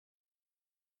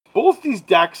 both these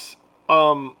decks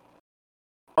are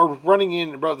running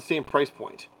in about the same price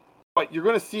point. But you're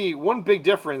going to see one big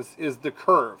difference is the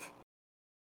curve.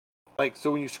 Like,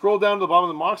 so when you scroll down to the bottom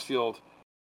of the Mox field,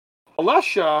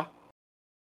 Alesha,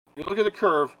 you look at the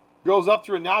curve, goes up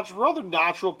through a rather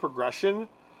natural progression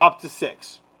up to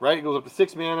 6, right? It goes up to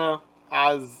 6 mana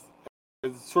as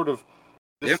sort of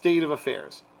the state of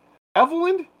affairs.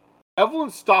 Evelyn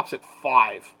stops at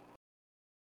 5.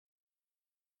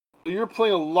 So you're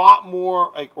playing a lot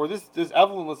more, this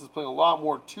Evelyn list is playing a lot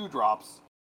more 2-drops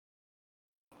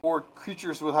or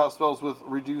creatures with house spells with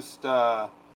reduced.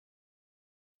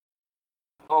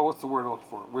 What's the word I'm looking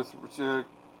for? With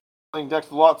playing decks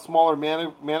with a lot smaller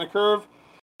mana curve.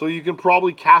 So you can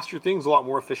probably cast your things a lot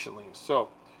more efficiently. So,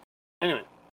 anyway.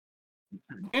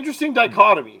 Interesting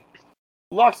dichotomy.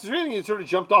 Lux, is there anything that sort of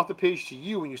jumped off the page to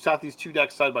you when you sat these two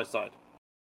decks side by side?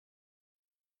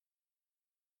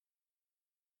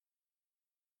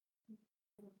 I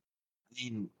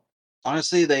mean,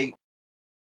 honestly, the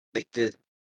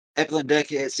Evelyn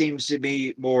deck, it seems to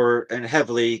be more and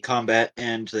heavily combat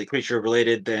and the creature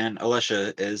related than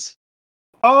Alesha is.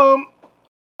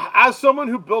 As someone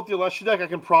who built the Alesha deck, I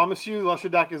can promise you the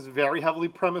Alesha deck is very heavily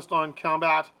premised on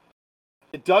combat.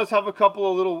 It does have a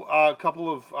couple of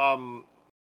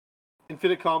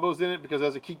infinite combos in it, because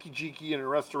there's a Kiki-Jiki and a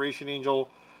Restoration Angel,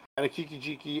 and a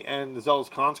Kiki-Jiki and the Zealous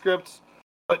Conscripts.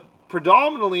 But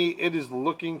predominantly, it is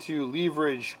looking to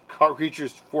leverage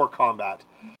creatures for combat.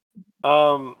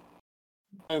 And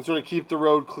sort of keep the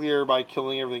road clear by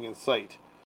killing everything in sight.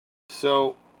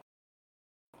 So,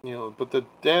 but the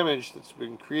damage that's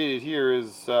been created here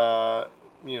is,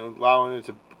 allowing it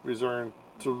to return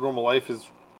to normal life is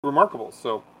remarkable.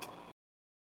 So,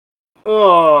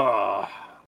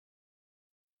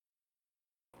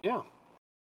 yeah.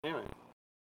 Anyway,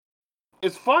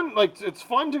 it's fun. It's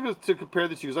fun to compare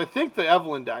the two. Because I think the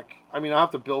Evelyn deck, I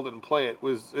have to build it and play it,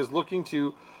 is looking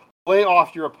to play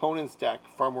off your opponent's deck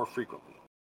far more frequently,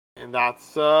 and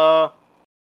that's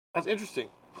interesting.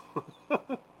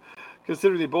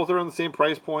 Considering they both are on the same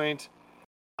price point,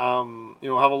 have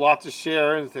a lot to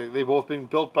share, and they've both been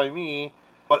built by me.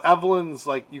 But Evelyn's,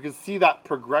 you can see that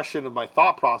progression of my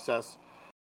thought process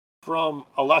from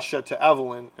Alesha to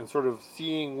Evelyn, and sort of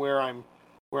seeing where I'm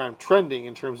trending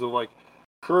in terms of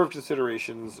curve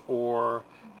considerations, or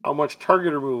how much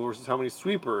target removal versus how many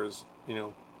sweepers,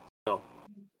 So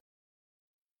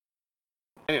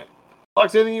anyway,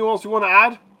 Alex, anything else you want to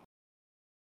add?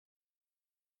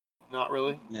 Not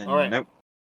really. All right. Nope.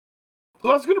 So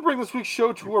that's going to bring this week's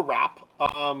show to a wrap.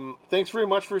 Thanks very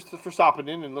much for stopping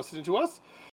in and listening to us.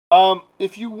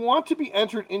 If you want to be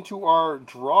entered into our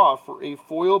draw for a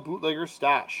foil bootlegger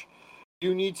stash,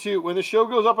 you need to, when the show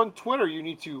goes up on Twitter, you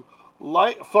need to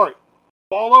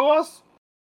follow us,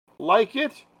 like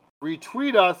it,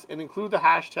 retweet us, and include the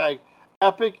hashtag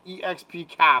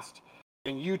EpicEXPcast,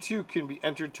 and you too can be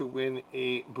entered to win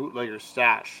a bootlegger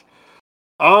stash.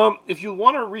 If you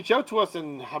want to reach out to us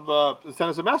and send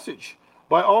us a message,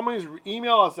 by all means,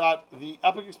 email us at the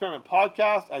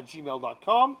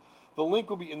epicexperimentpodcast@gmail.com. The link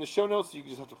will be in the show notes, so you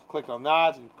just have to click on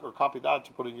that or copy that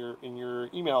to put in your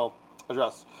email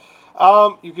address.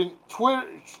 You can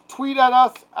tweet at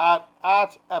us at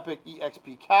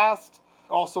EpicEXPcast.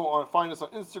 Also, find us on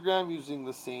Instagram using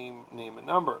the same name and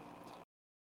number.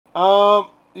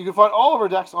 You can find all of our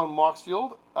decks on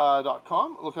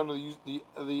moxfield.com. Look under the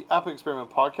Epic Experiment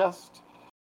Podcast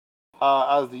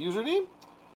as the username.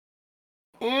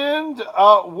 And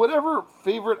whatever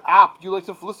favorite app you like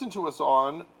to listen to us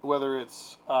on, whether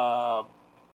it's Apple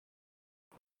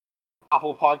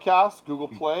Podcasts, Google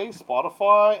Play,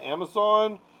 Spotify,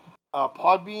 Amazon,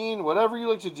 Podbean, whatever you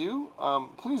like to do,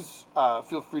 please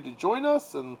feel free to join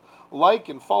us and like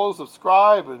and follow,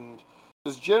 subscribe, and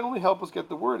just generally help us get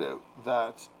the word out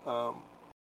that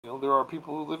there are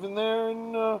people who live in there,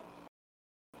 and we're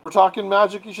talking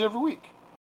Magic each and every week.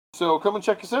 So come and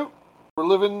check us out. We're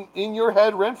living in your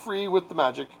head rent-free with the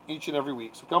Magic each and every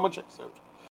week. So come and check us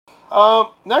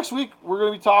out. Next week, we're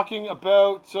going to be talking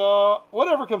about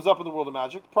whatever comes up in the world of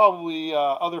Magic. Probably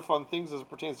other fun things as it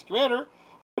pertains to Commander.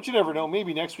 But you never know.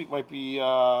 Maybe next week might be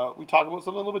we talk about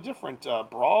something a little bit different.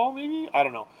 Brawl, maybe? I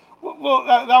don't know. Well,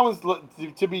 that one's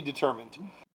to be determined.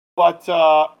 But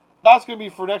that's going to be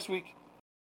for next week.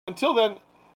 Until then,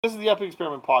 this is the Epic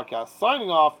Experiment Podcast. Signing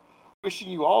off. Wishing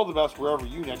you all the best wherever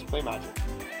you next play Magic.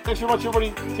 Thanks very much,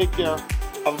 everybody. Take care.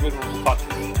 Have a good one. We'll talk to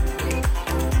you soon.